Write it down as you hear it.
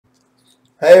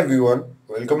Hi everyone,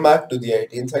 welcome back to the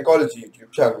IT and Psychology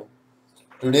YouTube channel.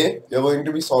 Today we are going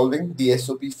to be solving the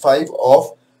SOP 5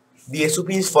 of the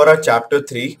SOPs for our chapter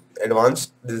 3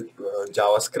 Advanced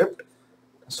JavaScript.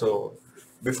 So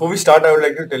before we start, I would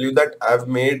like to tell you that I've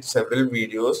made several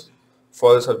videos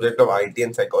for the subject of IT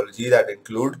and Psychology that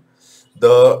include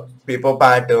the paper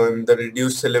pattern, the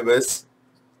reduced syllabus,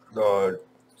 the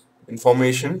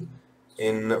information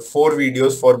in 4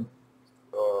 videos for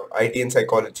IT and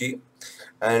Psychology,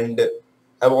 and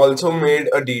I've also made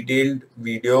a detailed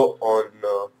video on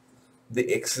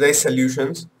the exercise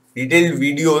solutions, detailed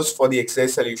videos for the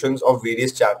exercise solutions of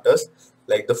various chapters,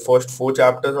 like the first 4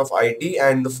 chapters of IT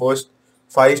and the first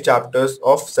 5 chapters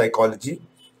of psychology.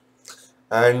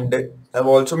 And I've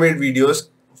also made videos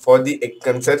for the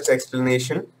concepts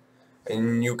explanation,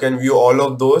 and you can view all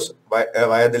of those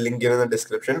via the link given in the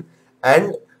description,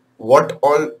 and what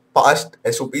all past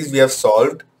SOPs we have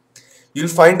solved. You'll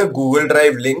find a Google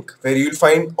Drive link where you'll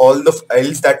find all the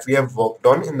files that we have worked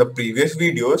on in the previous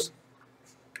videos,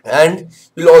 and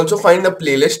you'll also find a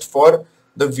playlist for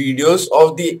the videos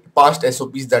of the past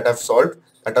SOPs that I've solved,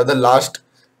 that are the last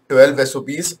 12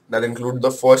 SOPs that include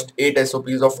the first 8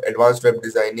 SOPs of advanced web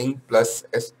designing plus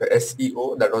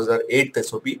SEO, that was our 8th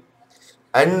SOP,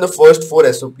 and the first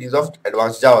 4 SOPs of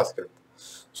advanced JavaScript.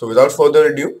 So without further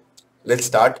ado, let's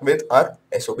start with our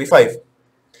SOP 5.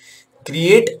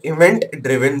 Create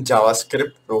event-driven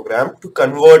JavaScript program to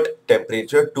convert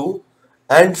temperature to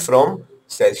and from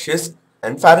Celsius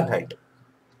and Fahrenheit.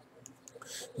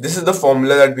 This is the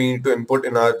formula that we need to input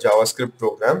in our JavaScript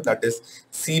program, that is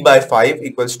C by 5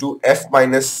 equals to F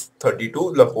minus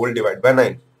 32 the whole divided by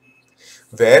 9,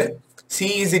 where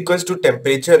C is equals to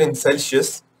temperature in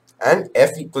Celsius and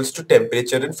F equals to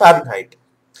temperature in Fahrenheit.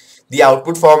 The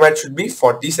output format should be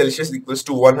 40 Celsius equals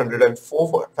to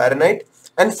 104 Fahrenheit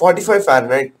and 45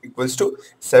 Fahrenheit equals to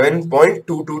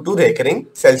 7.222 recurring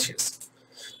Celsius.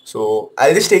 So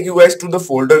I'll just take you guys to the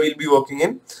folder we'll be working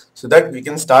in so that we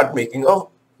can start making a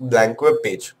blank web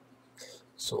page.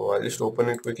 So I'll just open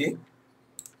it quickly.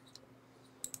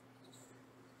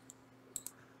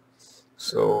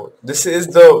 So this is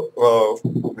the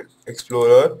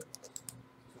Explorer,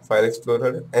 file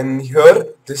explorer, and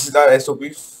here this is our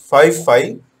SOP 5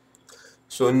 file.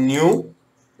 So new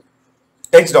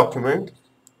text document,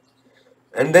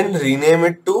 and then rename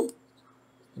it to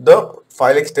the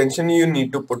file extension you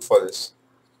need to put for this.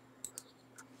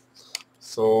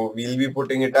 So we'll be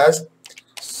putting it as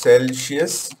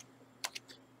celsius.html,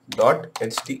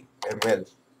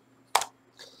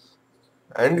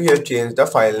 and we have changed the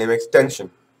file name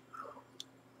extension.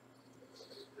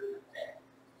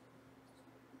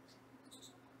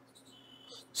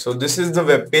 So this is the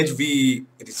web page we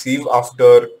receive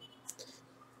after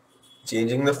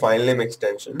changing the file name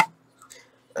extension,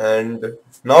 and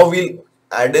now we'll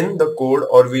add in the code,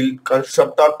 or we'll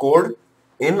construct our code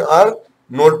in our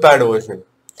Notepad version.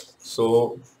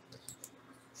 So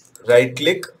right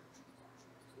click,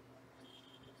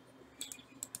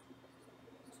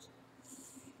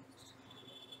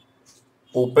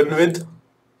 open with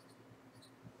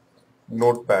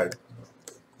Notepad.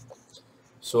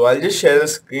 So I'll just share the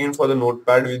screen for the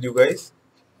Notepad with you guys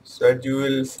so that you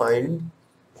will find,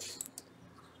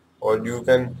 or you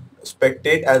can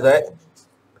spectate as I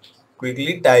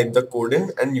quickly type the code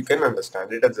in, and you can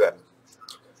understand it as well.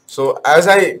 So as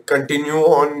I continue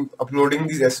on uploading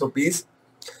these SOPs,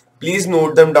 please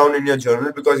note them down in your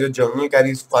journal, because your journal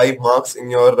carries 5 marks in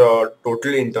your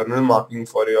total internal marking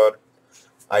for your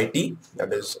IT.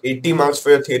 That is 80 marks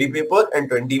for your theory paper and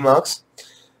 20 marks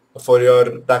for your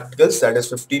practicals. That is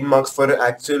 15 marks for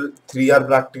actual 3-hour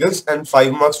practicals and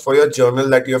 5 marks for your journal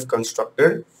that you have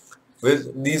constructed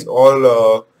with these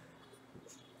all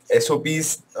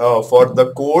SOPs for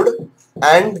the code,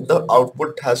 and the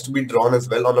output has to be drawn as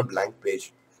well on a blank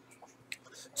page.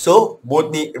 So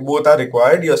both are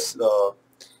required, your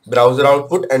browser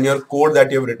output and your code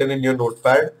that you have written in your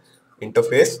Notepad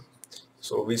interface.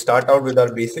 So we start out with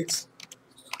our basics,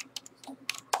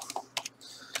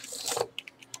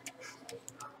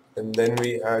 and then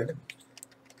we add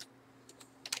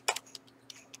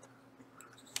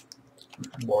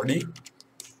body,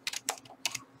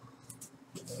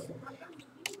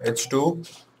 h2,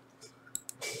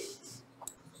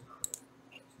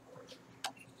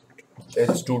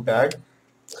 h2 tag,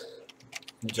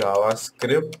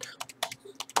 JavaScript,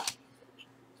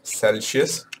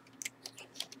 Celsius,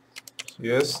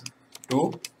 yes,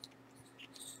 to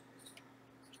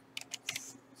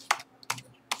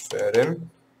Fahrenheit.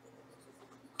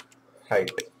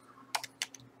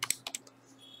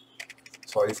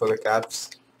 Sorry for the caps.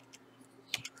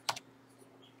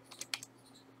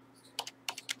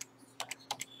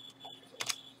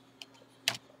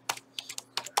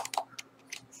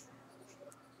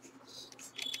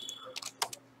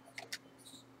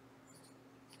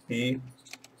 T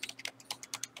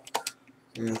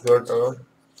insert a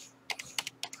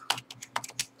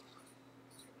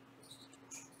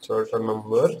certain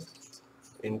number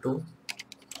into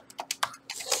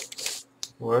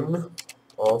one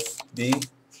of the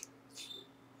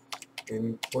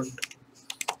input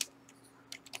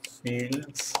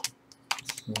fields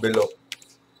below,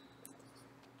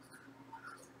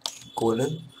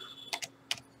 colon,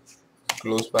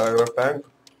 close paragraph tag,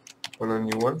 on a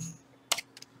new one,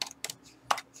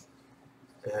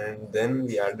 and then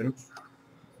we add in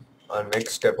our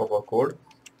next step of our code.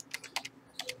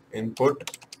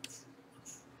 Input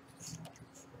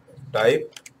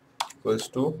type equals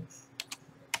to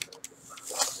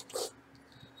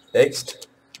text,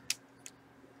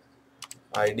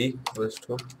 id equals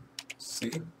to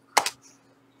c,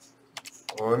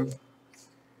 on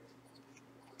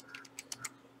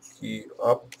key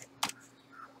up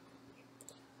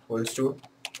equals to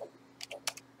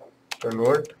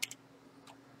convert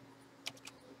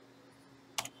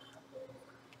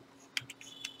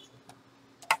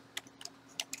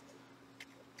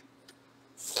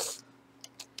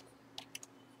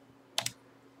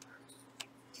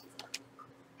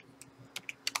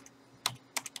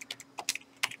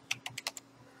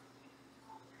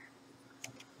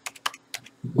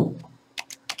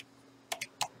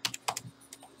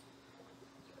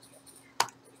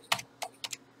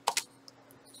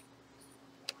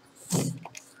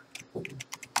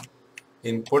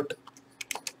input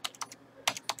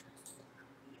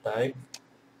type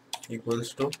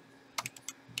equals to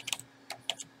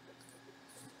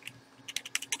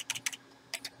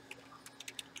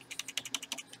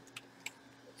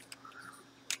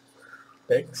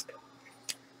text,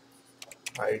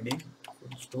 id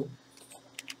equals to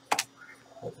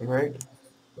right,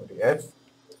 f,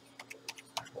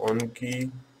 on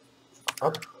key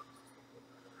up,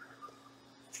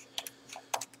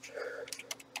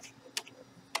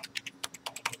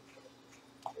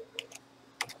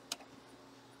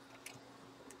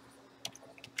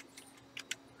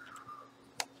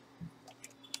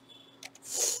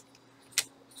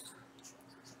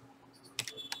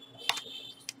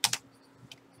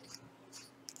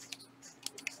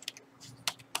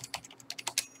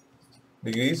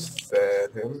 degrees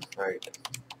Fahrenheit.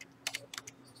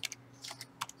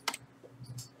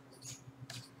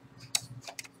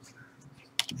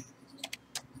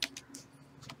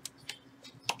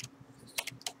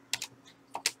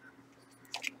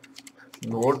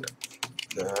 Note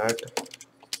that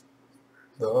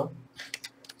the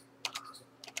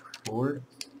hold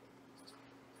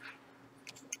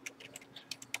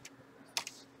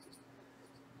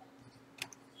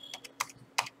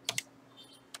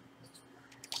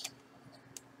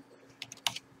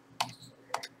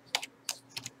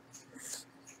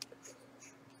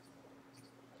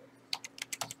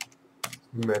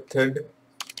method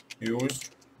used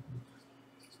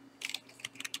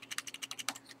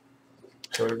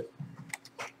third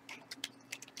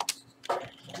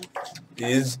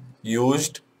is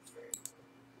used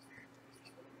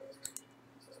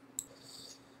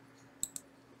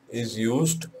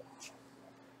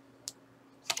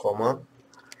comma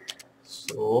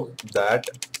so that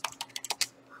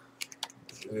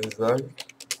result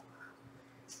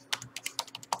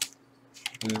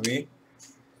will be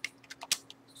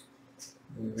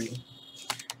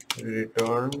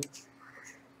returned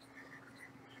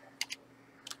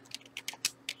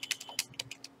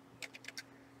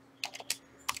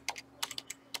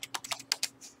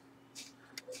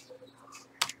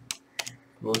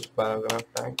close paragraph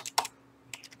tag.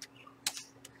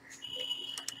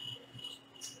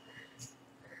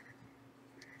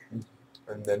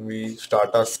 And then we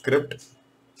start our script.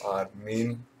 Our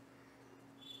main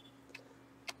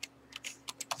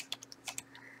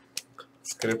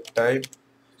script type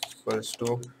equals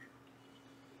to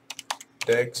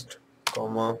text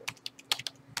comma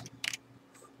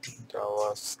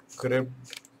JavaScript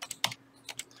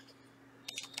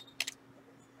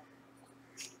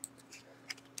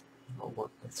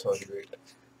sorry wait,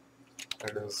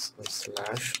 that is a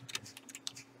slash,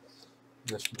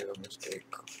 just made a mistake,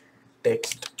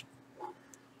 text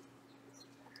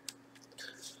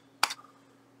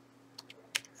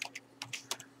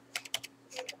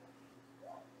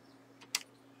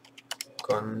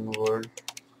convert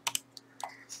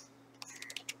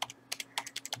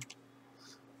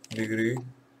degree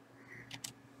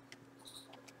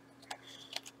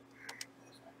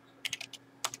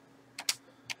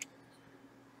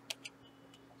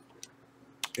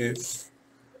if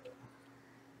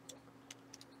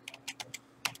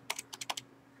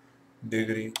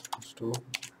degree is to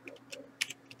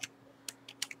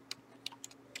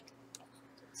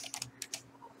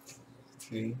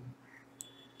C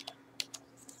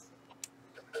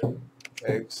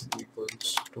X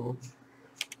equals to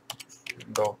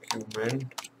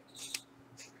document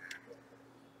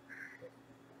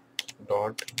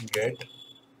dot get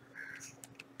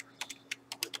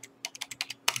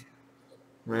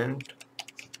meant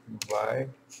by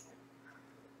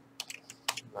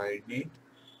ID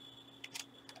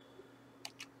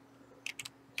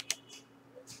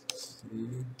C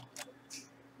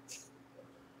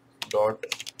dot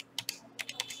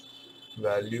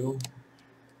value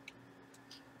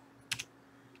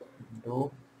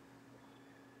into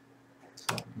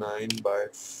 9 by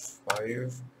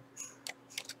 5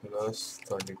 plus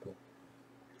 32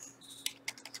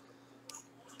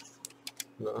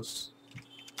 plus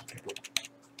 2.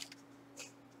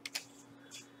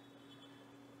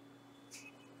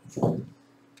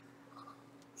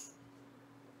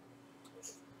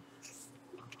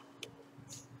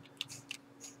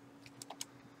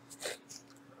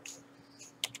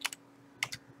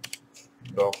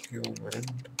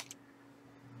 Document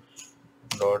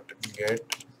dot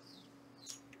get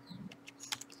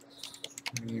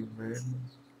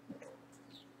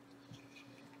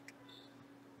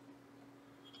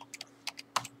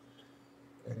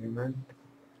element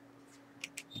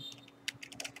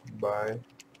by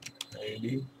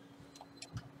ID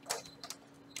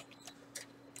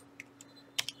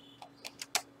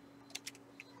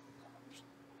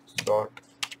dot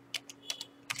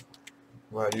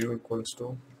value equals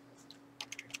to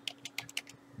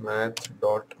math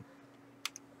dot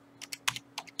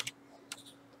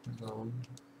noun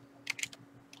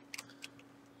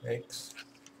x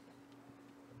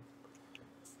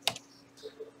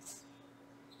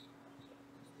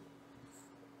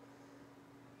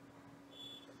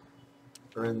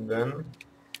and then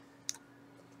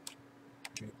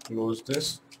we close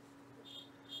this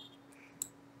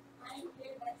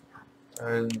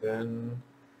and then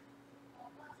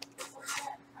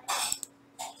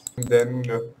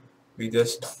we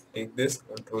just take this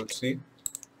Control C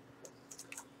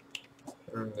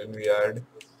and then we add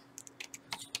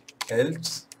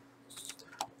else,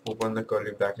 open the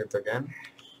curly brackets again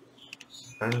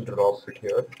and drop it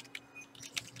here,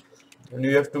 and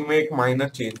you have to make minor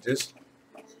changes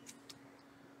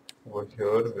over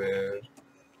here where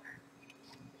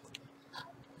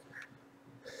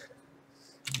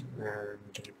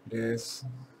and replace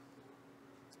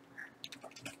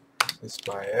this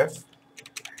by F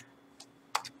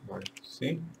by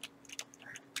C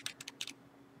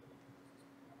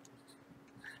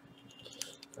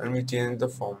and we change the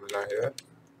formula here.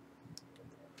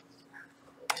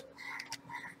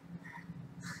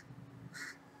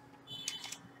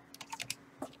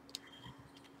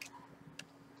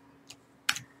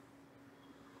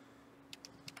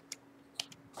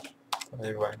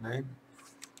 By 9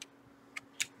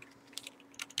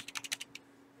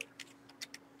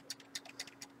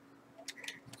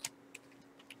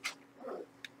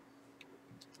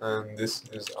 and this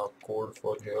is our code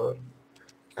for here,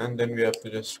 and then we have to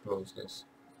just close this,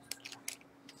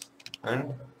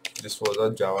 and this was a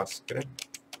JavaScript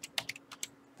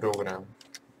program.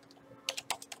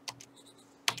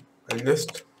 And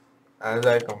just as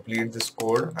I complete this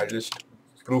code, I just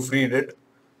proofread it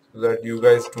so that you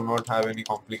guys do not have any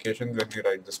complications when you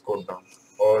write this code down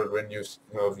or when you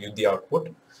view the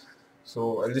output.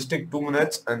 So I'll just take 2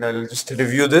 minutes and I'll just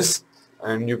review this,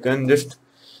 and you can just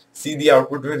see the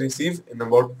output we receive in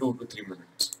about 2 to 3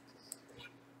 minutes.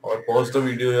 Or pause the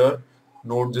video here,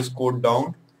 note this code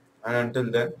down, and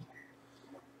until then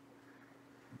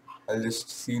I'll just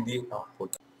see the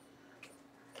output.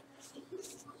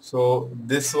 So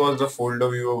this was the folder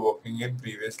we were working in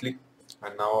previously,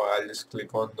 and now I'll just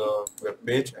click on the web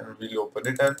page and we'll open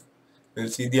it and we'll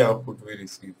see the output we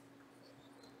received.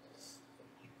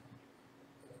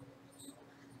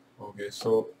 Okay,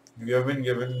 so we have been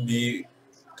given the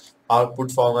output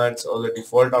formats or the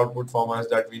default output formats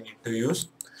that we need to use.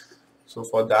 So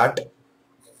for that,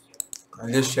 I'll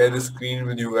just share the screen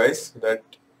with you guys so that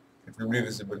it will be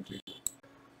visible to you.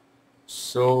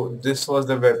 So this was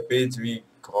the web page we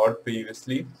got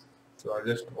previously. So I'll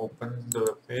just open the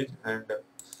web page and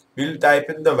we'll type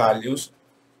in the values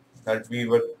that we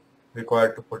were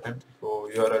required to put in. So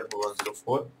here at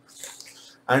 104.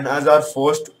 And as our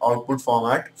first output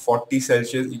format, 40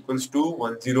 Celsius equals to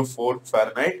 104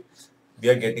 Fahrenheit, we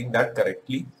are getting that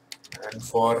correctly. And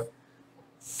for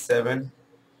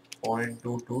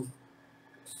 7.22,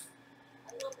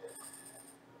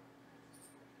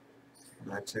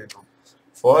 actually no,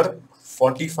 for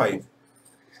 45,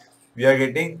 we are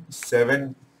getting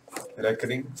 7.22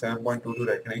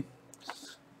 reckoning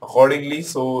accordingly.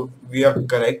 So we are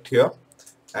correct here.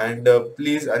 And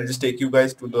please, I'll just take you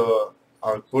guys to the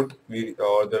output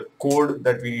or the code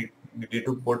that we needed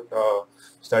to put so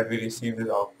that we receive this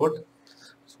output.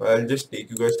 So I'll just take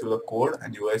you guys to the code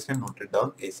and you guys can note it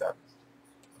down ASAP.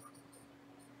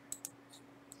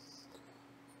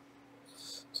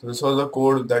 So this was the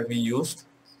code that we used.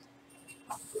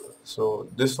 So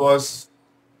this was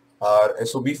our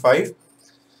SOP5.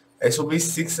 SOP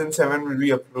 6 and 7 will be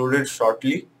uploaded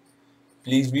shortly.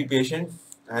 Please be patient,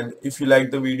 and if you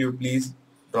like the video, please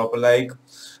drop a like,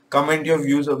 comment your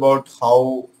views about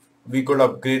how we could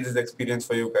upgrade this experience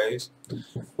for you guys.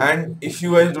 And if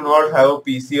you guys do not have a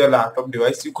PC or laptop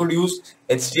device, you could use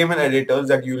HTML editors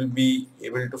that you will be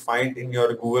able to find in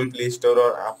your Google Play Store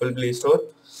or Apple Play Store,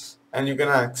 and you can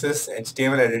access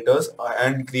HTML editors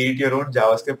and create your own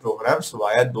JavaScript programs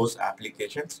via those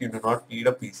applications. You do not need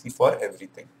a PC for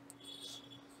everything,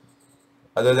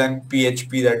 other than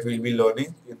PHP that we'll be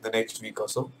learning in the next week or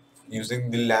so,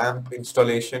 using the LAMP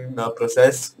installation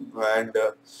process and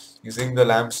using the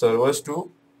LAMP servers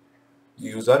to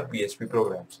use our PHP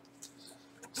programs,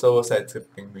 server-side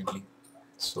scripting mainly.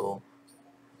 So,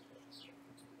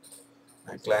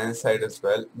 and client side as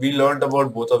well. We learned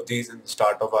about both of these in the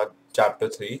start of our chapter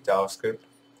 3, JavaScript.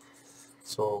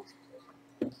 So,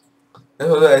 this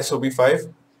was the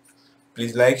SOP5.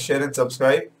 Please like, share and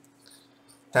subscribe.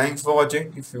 Thanks for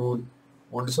watching. If you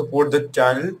want to support the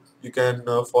channel, you can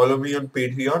follow me on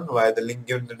Patreon via the link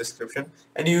given in the description.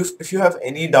 And if you have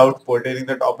any doubt pertaining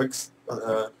the topics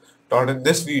taught in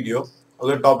this video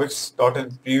or the topics taught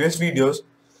in previous videos,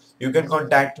 you can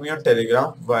contact me on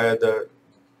Telegram via the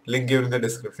link given in the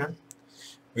description.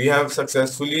 We have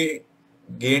successfully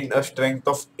gained a strength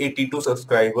of 82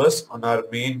 subscribers on our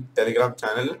main Telegram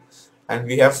channel, and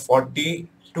we have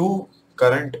 42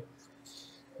 current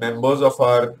members of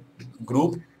our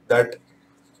group that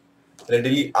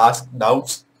readily ask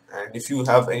doubts. And if you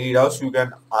have any doubts, you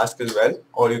can ask as well,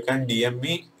 or you can DM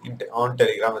me on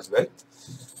Telegram as well.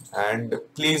 And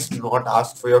please do not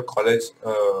ask for your college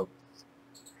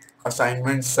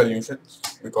assignment solutions,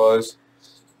 because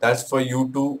that's for you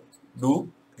to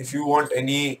do. If you want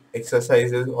any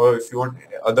exercises or if you want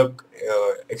other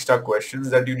extra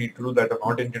questions that you need to do that are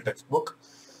not in your textbook,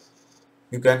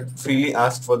 you can freely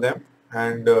ask for them.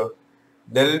 And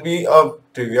there will be a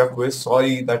trivia quiz.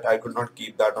 Sorry that I could not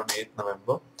keep that on 8th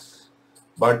November,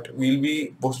 but we'll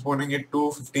be postponing it to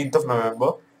 15th of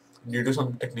November due to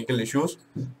some technical issues.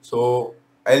 So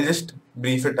I'll just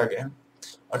brief it again.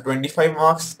 A 25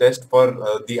 marks test for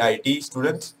the IT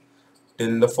students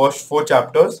till the first 4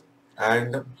 chapters,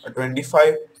 and a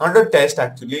 25, not a test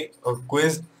actually, a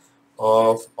quiz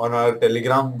on our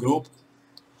Telegram group.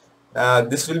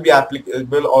 This will be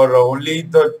applicable, or only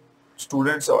the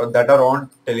students that are on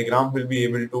Telegram will be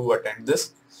able to attend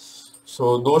this.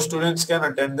 So those students can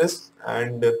attend this,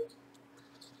 and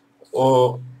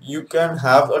you can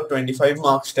have a 25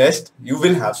 marks test. You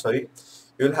will have, sorry,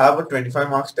 you will have a 25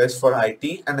 marks test for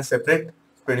IT and a separate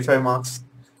 25 marks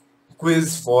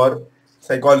quiz for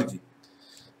psychology.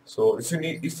 So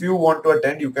if you want to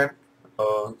attend, you can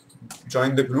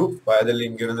join the group via the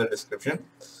link given in the description.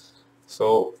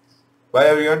 So bye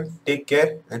everyone, take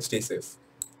care and stay safe.